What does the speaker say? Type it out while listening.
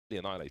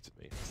annihilated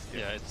me.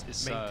 Yeah,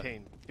 it's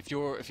maintain. If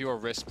you're a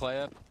risk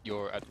player,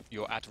 you're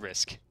at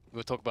risk.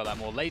 We'll talk about that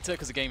more later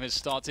because the game has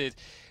started.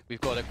 We've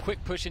got a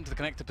quick push into the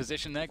connector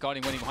position there.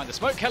 Guardian waiting behind the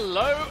smoke.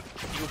 Hello!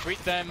 You'll greet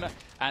them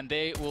and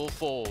they will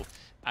fall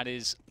at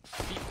his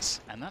feet.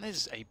 And that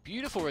is a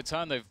beautiful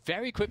return though.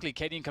 Very quickly,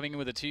 KarrigaN coming in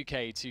with a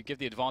 2K to give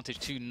the advantage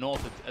to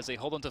North as they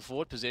hold on to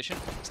forward position.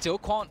 Still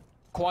can't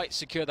quite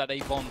secure that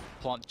A-bomb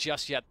plant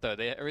just yet though.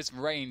 There is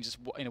range, just,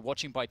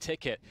 watching by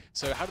ticket.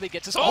 So how do they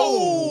get to...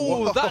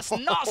 Oh! That's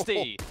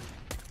nasty!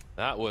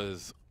 That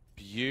was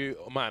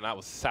man, that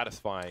was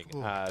satisfying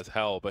as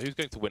hell. But who's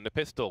going to win the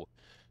pistol?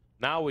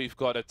 Now we've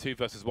got a 2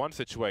 versus 1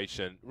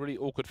 situation. Really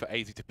awkward for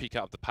AZ to peek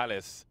out of the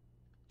Palace.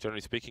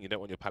 Generally speaking, you don't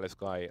want your Palace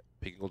guy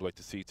peeking all the way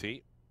to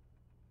CT.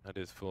 That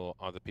is for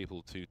other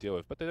people to deal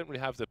with. But they don't really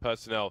have the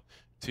personnel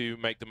to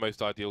make the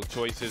most ideal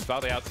choices.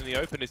 Valde out in the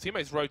open, his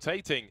teammates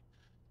rotating.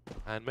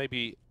 And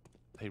maybe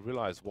they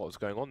realized what was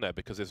going on there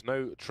because there's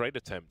no trade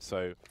attempt.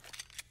 So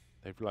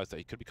they've realized that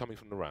he could be coming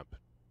from the ramp.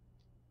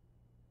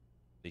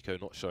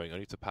 NiKo not showing,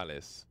 only to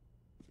Palace.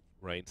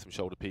 Rain, some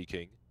shoulder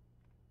peeking.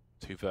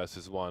 2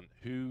 versus 1.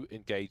 Who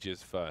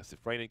engages first?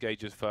 If Rain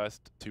engages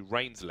first to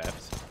Rain's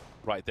left,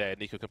 right there,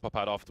 NiKo can pop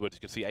out afterwards. You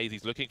can see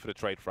AZ's looking for the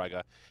trade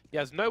fragger. He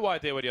has no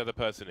idea where the other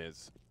person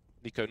is.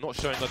 NiKo not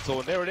showing at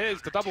all, and there it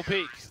is, the double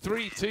peek.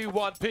 3, 2,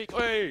 1, peek.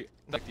 Hey!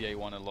 Like the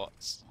A1 a lot.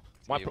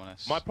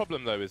 My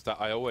problem though is that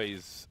I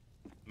always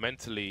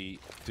mentally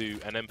do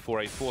an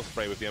M4A4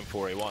 spray with the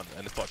M4A1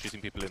 and start shooting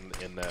people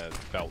in the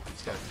belt and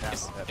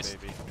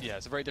stuff. Yeah,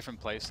 it's a very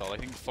different playstyle. I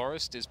think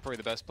Forest is probably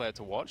the best player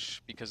to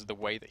watch because of the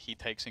way that he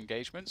takes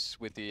engagements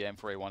with the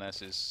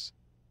M4A1S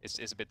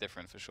is a bit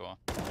different for sure.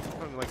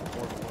 Kind of like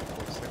more of a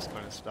 1.6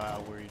 kind of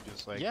style where you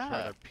just like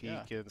try to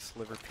peek and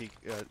sliver peek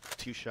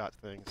 2-shot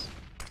things.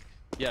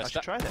 Yeah, I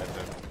should try that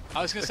then.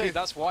 I was going to say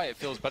that's why it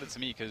feels better to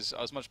me because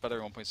I was much better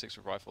in 1.6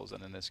 with rifles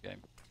than in this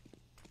game.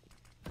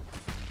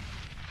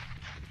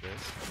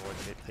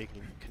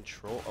 Taking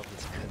control of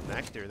this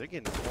connector. They're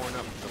getting torn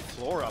up, the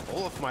floor up.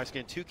 Olofmeister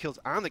getting 2 kills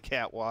on the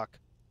catwalk.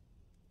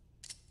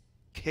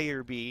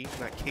 KarrigaN,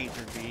 not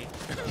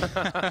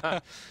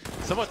KarrigaN.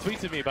 Someone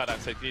tweeted me about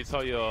that, so can you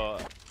tell your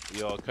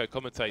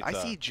co-commentator? I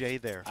see Jay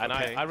there. And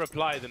I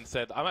replied and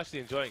said, I'm actually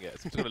enjoying it.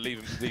 So I'm just going to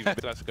leave him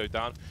to go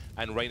down.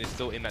 And Rain is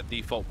still in that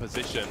default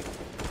position.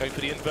 Going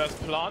for the inverse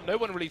plant. No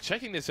one really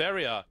checking this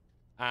area.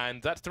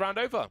 And that's the round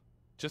over.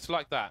 Just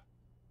like that.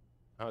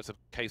 Now it's a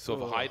case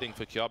of hiding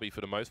for Kjaerbye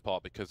for the most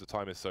part because the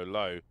time is so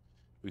low.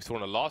 We saw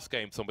in the last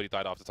game somebody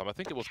died after time. I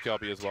think it was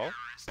Kjaerbye as well.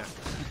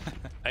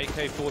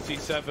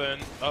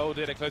 AK-47. Oh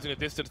dear, they're closing the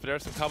distance, but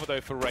there's some cover though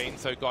for Rain.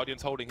 So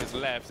Guardian's holding his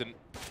left and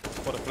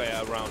got a player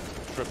around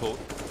triple.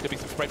 Could be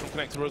some spray from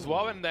connector as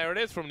well, and there it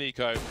is from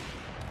NiKo.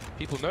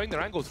 People knowing their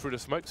angles through the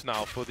smokes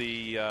now for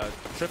the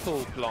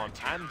triple plant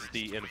and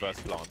the inverse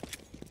plant.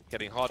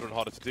 Getting harder and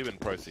harder to do in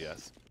Pro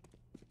CS.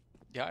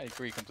 Yeah, I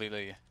agree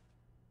completely.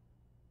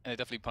 And it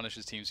definitely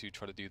punishes teams who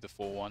try to do the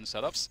 4-1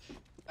 setups.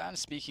 And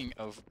speaking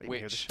of which...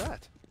 Hear the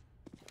shot.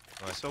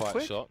 Nice so quiet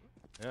quick. shot.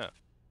 Yeah.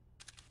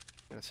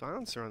 And a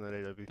silencer on that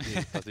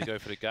AWP. Does he go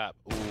for the gap?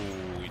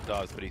 Ooh, he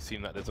does, but he's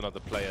seen that there's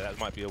another player. That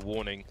might be a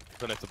warning.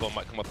 Don't know if the bomb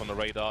might come up on the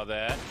radar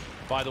there.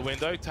 By the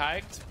window,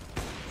 tagged.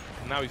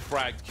 Now he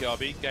fragged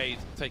Kjaerbye. Gade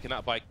taken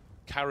out by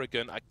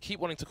KarrigaN. I keep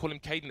wanting to call him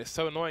KarrigaN. It's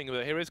so annoying,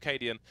 but here is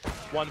KarrigaN.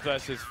 1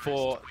 versus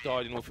 4.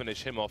 Guardian will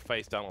finish him off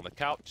face down on the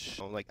couch.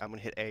 Like I'm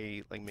gonna hit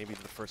A, like maybe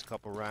the first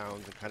couple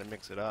rounds and kind of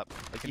mix it up.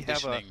 Like you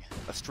have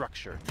a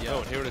structure. Yeah. Oh,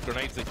 and here are the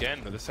grenades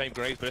again. They're the same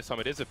grenades, but this time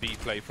it is a B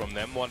play from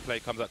them. 1 play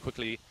comes out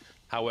quickly,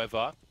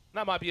 however.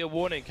 That might be a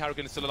warning.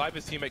 KarrigaN is still alive.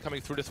 His teammate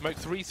coming through the smoke.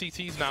 3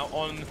 CTs now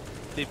on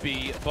the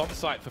B bomb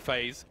site for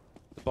FaZe.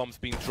 The bomb's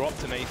been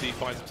dropped and AZ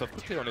finds himself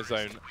quickly on his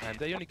own, and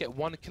they only get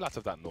 1 kill out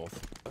of that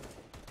North.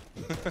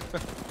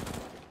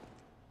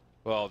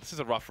 Well, this is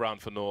a rough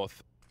round for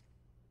North.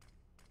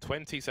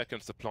 20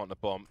 seconds to plant the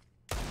bomb.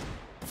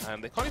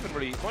 And they can't even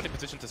really find a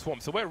position to swarm.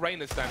 So where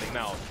Rain is standing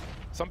now,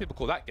 some people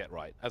call that get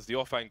right, as the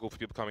off angle for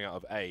people coming out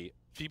of A.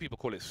 Few people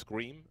call it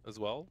Scream as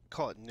well.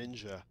 Call it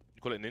Ninja.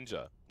 You call it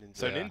Ninja.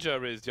 So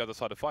Ninja is the other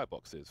side of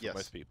fireboxes for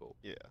most people.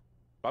 Yeah.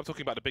 But I'm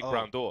talking about the big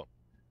brown door.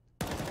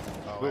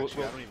 Oh,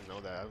 actually, I don't even know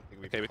that. I don't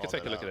think we we can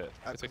take a look at it.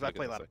 I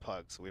play a lot of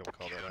pugs, so we don't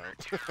call that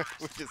out.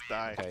 We just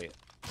die. Okay.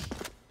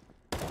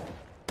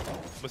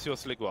 Monsieur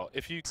Sligwell,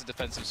 if you... It's a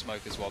defensive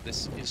smoke as well.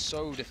 This is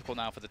so difficult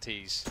now for the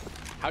T's.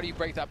 How do you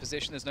break that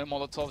position? There's no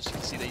Molotovs. You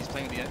can see that he's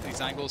playing with these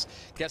angles.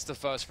 Gets the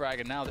first frag,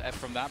 and now the F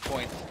from that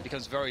point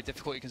becomes very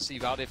difficult. You can see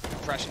Valde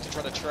crashing to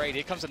try to trade.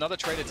 Here comes another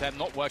trade attempt,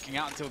 not working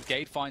out until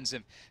Gade finds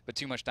him, but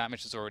too much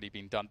damage has already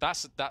been done.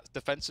 That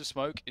defensive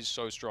smoke is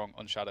so strong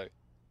on Shadow.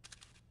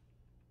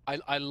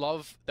 I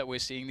love that we're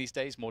seeing these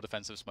days more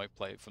defensive smoke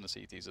play from the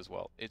CTs as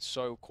well. It's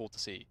so cool to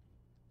see.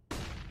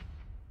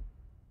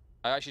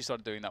 I actually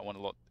started doing that one a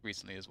lot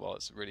recently as well.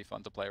 It's really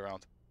fun to play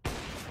around.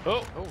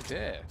 Oh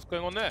dear. What's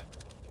going on there?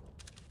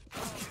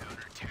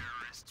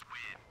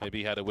 Maybe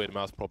he had a weird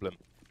mouse problem.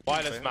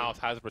 Wireless mouse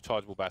has a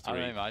rechargeable battery. I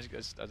don't know, man.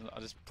 I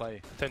just play.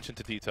 Attention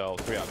to detail,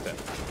 3 out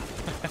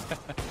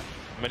of 10.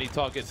 Many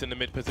targets in the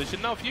mid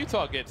position. Now a few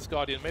targets.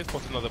 Guardian may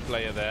spot another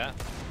player there.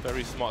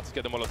 Very smart to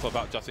get the Molotov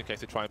out just in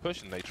case they try and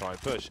push, and they try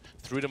and push.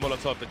 Through the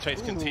Molotov, the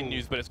chase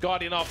continues, but it's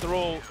Guardian after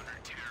all.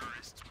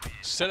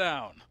 Sit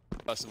down.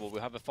 First of all,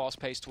 we'll have a fast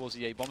pace towards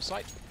the A bomb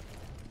site.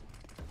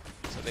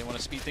 So they want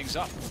to speed things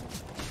up.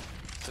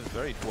 It's a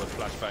very forward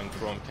flashbang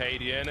from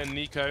KarrigaN, and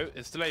Nico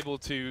is still able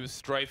to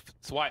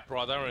swipe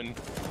rather, and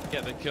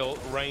get the kill.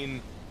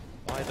 Rain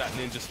by that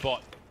ninja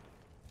spot.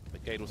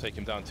 But Gade will take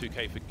him down.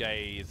 2K for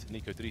Gade.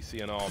 Nico, did he see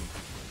an arm?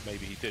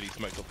 Maybe he did. He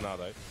smoked off now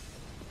though.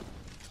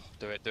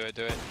 Do it, do it,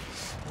 do it.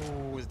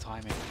 Oh, the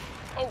timing.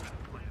 Oh!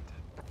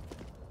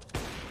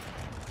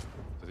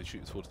 Does he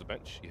shoot towards the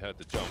bench? He heard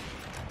the jump.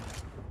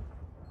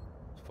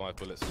 5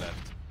 bullets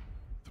left.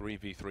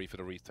 3v3 for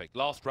the retake.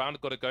 Last round,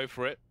 got to go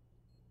for it.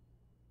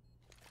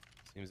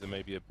 Seems there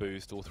may be a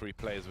boost. All 3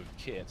 players with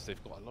kits.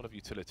 They've got a lot of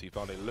utility.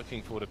 Vale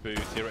looking for the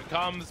boost. Here it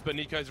comes, but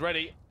Nico's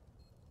ready.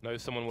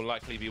 Knows someone will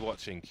likely be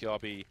watching.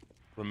 Kiabi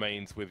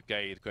remains with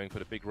Gade, going for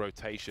the big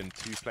rotation.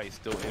 2 players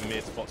still in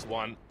mid. Spots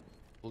 1.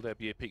 Will there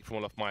be a peek from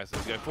Olofmeister?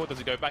 Does he go forward? Does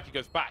he go back? He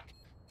goes back.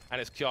 And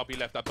it's Kiabi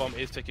left. That bomb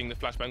is ticking. The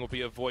flashbang will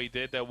be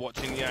avoided. They're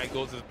watching the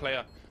angles. There's a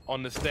player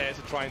on the stairs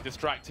to try and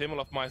distract him.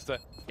 Olofmeister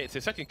hits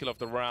his 2nd kill of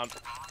the round.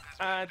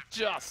 And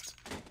just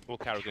will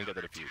KarrigaN get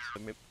the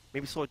defuse.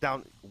 Maybe slow it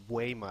down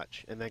way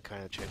much, and then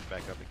kind of change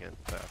back up again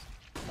fast.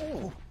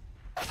 Oh!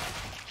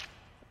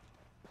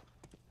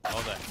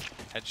 Oh, there.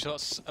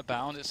 Headshots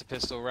abound. It's a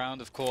pistol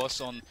round, of course,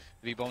 on the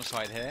B-bomb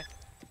side here.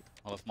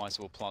 Olofmeister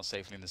will plant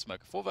safely in the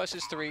smoke. 4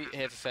 versus 3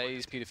 here for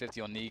FaZe. Peter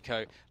 50 on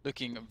Nico.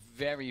 Looking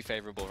very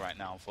favorable right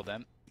now for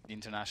them. The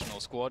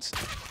international squads.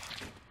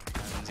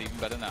 And even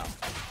better now.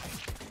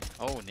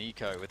 Oh,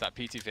 Nico with that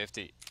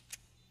PT50.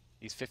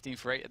 He's 15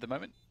 for 8 at the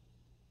moment.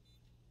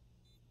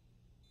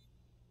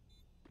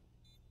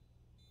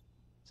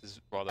 This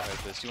is rather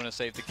hopeless. Do you want to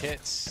save the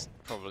kits?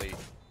 Probably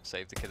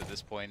save the kit at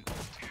this point.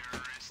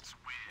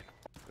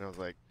 And I was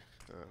like,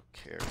 I don't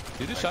care.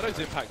 Did the shadows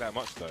impact that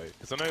much though?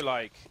 Because I know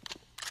like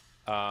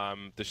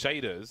the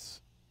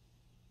shaders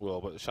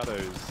will, but the shadows.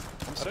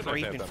 I'm I don't know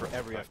if they have scraping that for much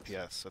every impact.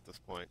 FPS at this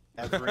point.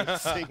 Every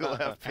single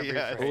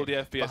FPS. All the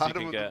FPS you Bottom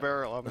can of get. the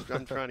barrel.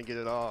 I'm trying to get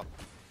it all.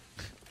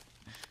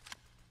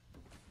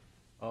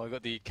 Oh, we've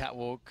got the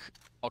catwalk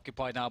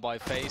occupied now by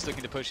FaZe,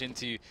 looking to push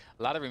into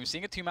ladder room.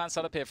 Seeing a 2-man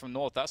setup here from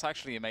North, that's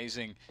actually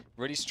amazing.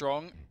 Really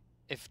strong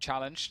if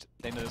challenged.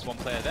 They know there's 1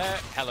 player there.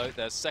 Hello,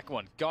 there's 2nd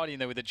one. Guardian,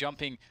 though, with the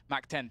jumping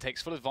Mac-10,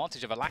 takes full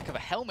advantage of a lack of a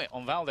helmet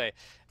on Valde,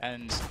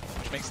 and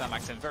which makes that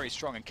Mac-10 very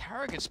strong. And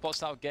KarrigaN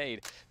spots out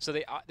Gade. So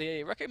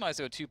they recognize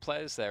there were 2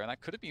 players there, and that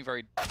could have been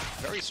very,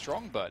 very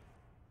strong, but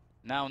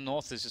now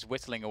North is just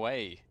whittling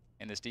away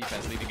in this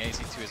defense, leaving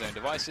AC to his own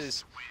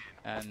devices.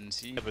 And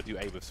he Never do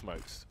A with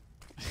smokes.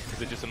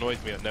 It just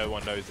annoys me that no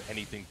one knows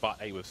anything but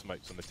A with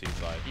smokes on the team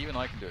side. Even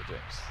I can do it,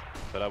 James.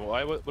 But I'm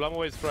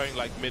always throwing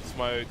like mid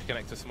smoke,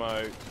 connector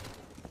smoke,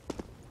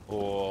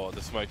 or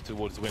the smoke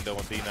towards the window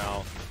on D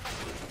now.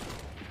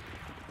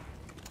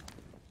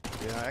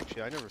 Yeah,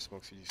 actually, I never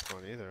smoke CG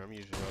spawn either. I'm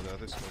usually all the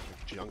other smoke.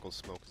 Like jungle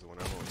smoke is the one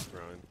I'm always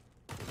throwing.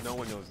 No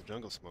one knows the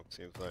jungle smoke,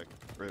 seems like.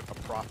 Or a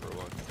proper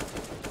one.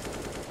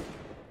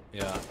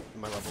 Yeah.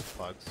 My level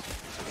plugs.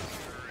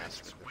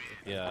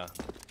 Yeah.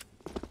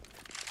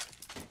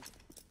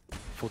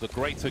 For the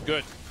greater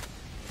good.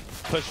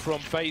 Push from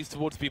FaZe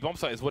towards B bomb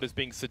site is what is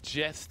being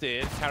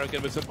suggested.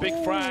 KarrigaN with some big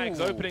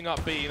frags opening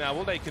up B. Now,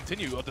 will they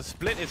continue? Oh, the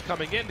split is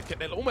coming in.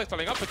 They're almost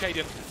lining up for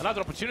KarrigaN.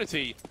 Another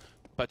opportunity,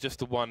 but just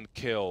the 1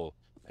 kill.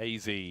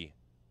 AZ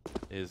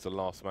is the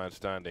last man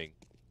standing.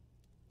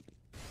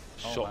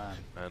 Shot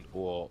and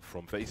ore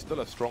from FaZe.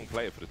 Still a strong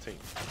player for the team.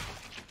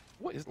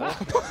 What is that?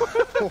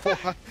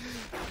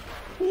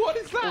 What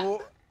is that?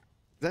 Is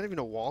that even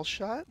a wall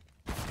shot?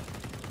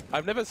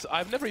 I've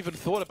never even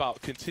thought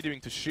about continuing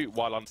to shoot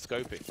while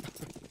unscoping.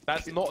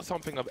 That's not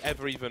something I've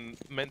ever even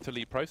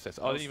mentally processed.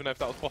 I don't even know if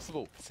that was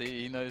possible.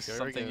 See, he knows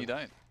something you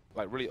don't.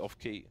 Like really off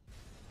key.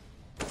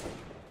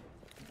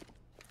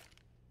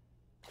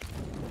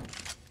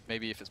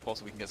 Maybe if it's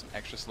possible, we can get some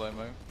extra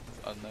slow-mo.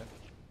 I don't know.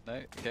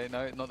 No? Okay,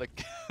 no,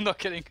 not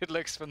getting good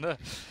looks from the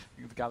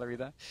gallery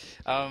there.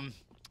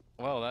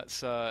 Well,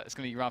 that's it's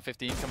going to be round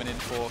 15 coming in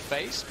for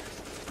FaZe.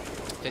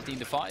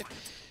 15-5.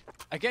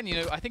 Again, you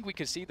know, I think we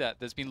could see that.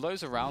 There's been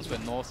loads of rounds where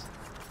North...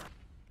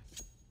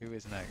 Who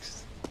is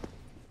next?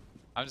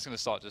 I'm just going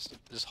to start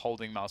just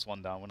holding mouse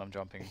 1 down when I'm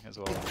jumping as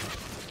well.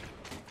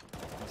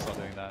 I'll start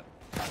doing that.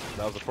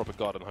 That was a proper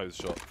garden hose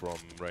shot from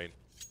Rain.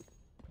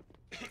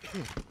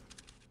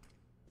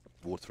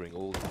 Watering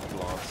all the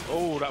plants.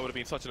 Oh, that would have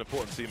been such an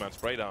important C-man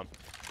spray down.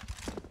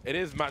 It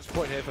is match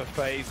point here for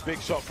FaZe. Big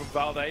shot from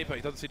Valde, but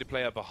he doesn't see the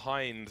player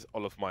behind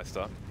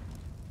Olofmeister.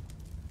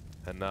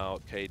 And now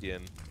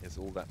KarrigaN is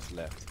all that's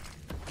left.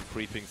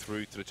 Creeping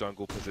through to the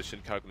jungle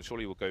position. KarrigaN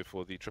surely will go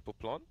for the triple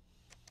plant.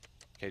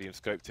 KarrigaN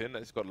scoped in.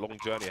 He's got a long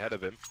journey ahead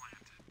of him.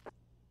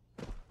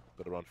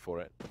 Got to run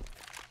for it.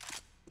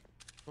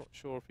 Not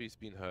sure if he's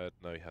been heard.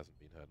 No, he hasn't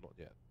been heard. Not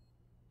yet.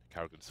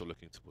 KarrigaN still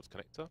looking towards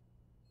connector.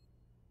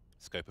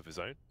 Scope of his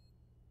own.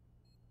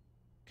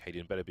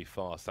 KarrigaN better be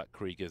fast. That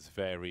KarrigaN's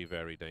very,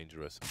 very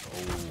dangerous.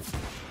 Oh.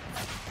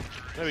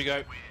 There we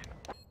go.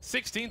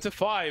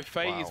 16-5.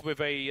 FaZe with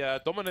a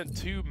dominant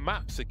 2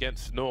 maps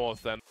against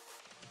North. And